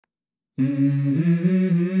Let's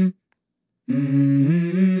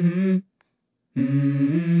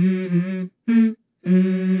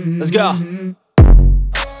go.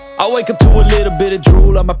 I wake up to a little bit of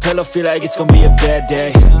drool on my pillow, feel like it's gonna be a bad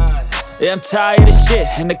day. Yeah, I'm tired of shit,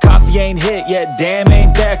 and the coffee ain't hit yet, damn,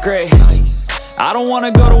 ain't that great. I don't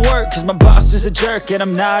wanna go to work, cause my boss is a jerk, and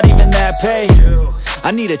I'm not even that paid.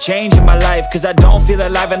 I need a change in my life, cause I don't feel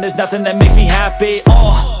alive, and there's nothing that makes me happy.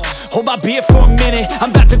 Hold my beer for a minute,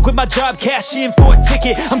 I'm about to quit my job, cash in for a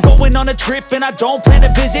ticket. I'm going on a trip and I don't plan to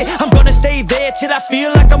visit. I'm gonna stay there till I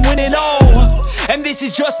feel like I'm winning, and this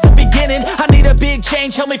is just the beginning. I need a big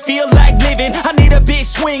change, help me feel like living. I need a big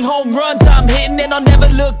swing, home runs I'm hitting, and I'll never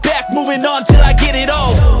look back, moving on till I get it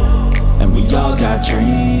all. And we all got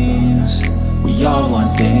dreams, we all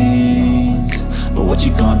want things, but what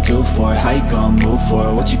you gonna do for it? How you gonna move for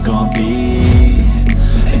it? What you gonna be?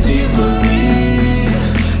 And do you believe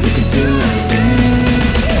you can do anything?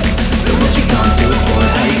 But what you gonna do for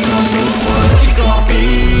it? How you gonna move for it? What you gonna be?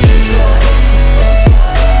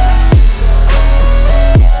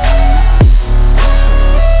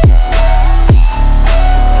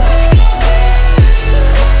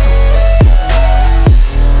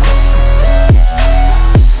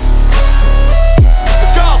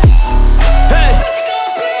 Let's go! Hey!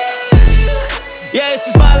 Yeah, this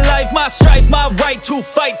is my life, my strife, my right to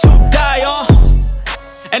fight, to die on.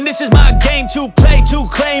 And this is my game to play, to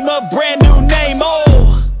claim a brand new name,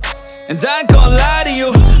 And I ain't gonna lie to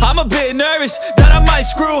you, I'm a bit nervous that I might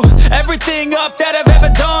screw everything up that I've ever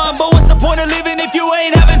done. But what's the point of living if you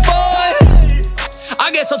ain't having fun?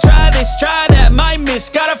 I guess I'll try this, try that, might miss,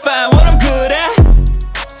 gotta find what I'm good at.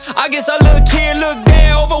 I guess I look here, look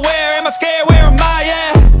there, over where am I scared, where am I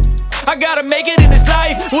at? I gotta make it in this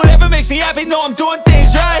life, whatever makes me happy, know I'm doing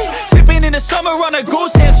things right. Sipping in the summer on a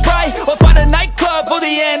goose and Sprite, or find a nightclub for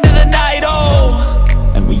the end of the night,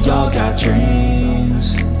 And we all got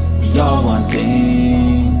dreams, we all want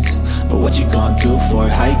things, but what you gonna do for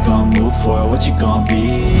it? How you gonna move for it? What you gonna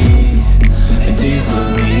be? And do you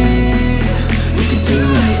believe you can do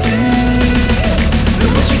anything? But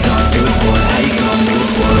what you gonna do for it? How you gonna move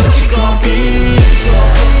for it? What you gonna be?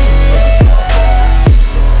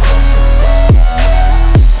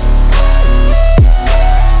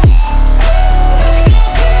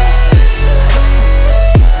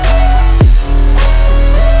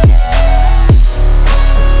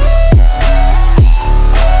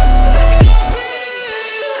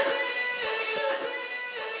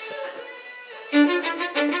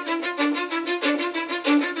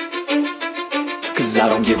 Cause I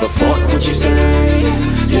don't give a fuck what you say.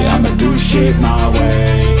 Yeah, I'ma do shit my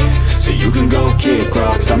way. So you can go kick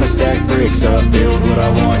rocks, I'ma stack bricks up, build what I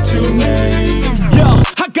want to make. Yo,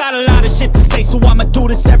 I got a lot of shit to say, so I'ma do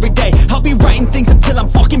this every day. I'll be writing things until I'm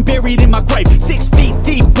fucking buried in my grave. 6 feet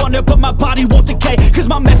deep under, but my body won't decay. Cause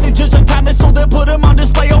my messages are timeless, so they'll put them on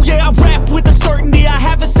display. Oh yeah, I rap with a certainty, I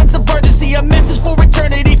have a sense of urgency. A message for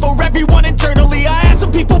eternity, for everyone internally. I had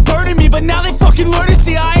some people burning me, but now they fucking learn to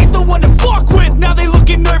see I ain't the one to fuck with. Now they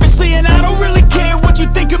looking nervously, and I don't really care what you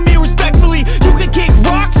think of me, respectfully. You can kick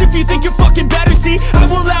rocks if you think you're fucking better, see. I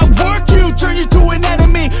will outwork you, turn you to an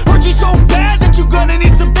enemy. Hurt you so bad that you're gonna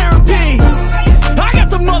need some therapy. I got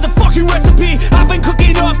the motherfucking recipe, I've been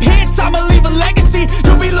cooking up hits, I'ma leave a legacy.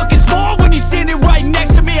 You'll be looking small when you're standing right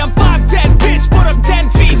next to me. I'm 5'10", bitch, but I'm 10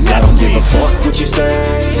 feet next to me. I don't give a fuck what you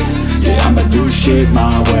say. Yeah, I'ma do shit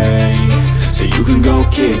my way. So you can go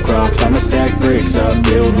kick rocks, I'ma stack bricks up,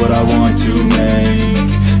 build what I want to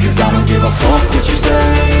make. Cause I don't give a fuck what you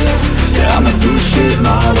say. Yeah, I'ma do shit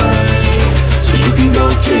my way. So you can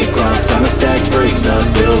go kick rocks, I'ma stack bricks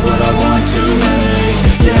up, build what I want to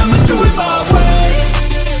make. Yeah, I'ma do it my way.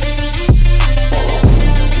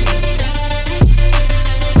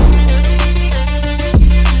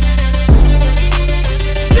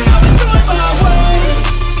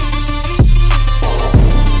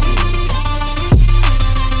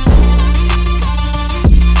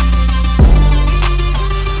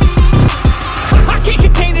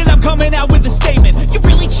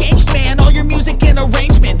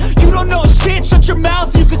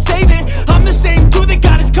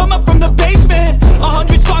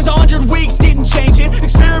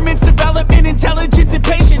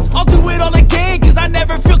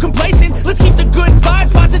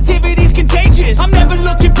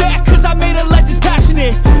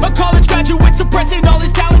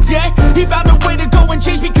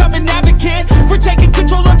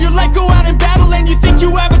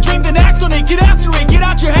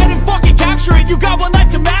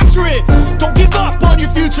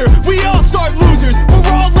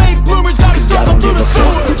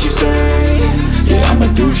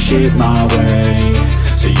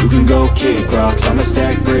 kick rocks, I'ma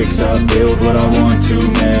stack bricks up, build what I want to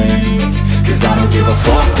make. Cause I don't give a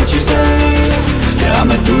fuck what you say, yeah,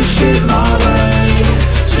 I'ma do shit my way.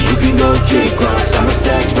 So you can go kick rocks, I'ma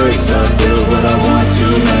stack bricks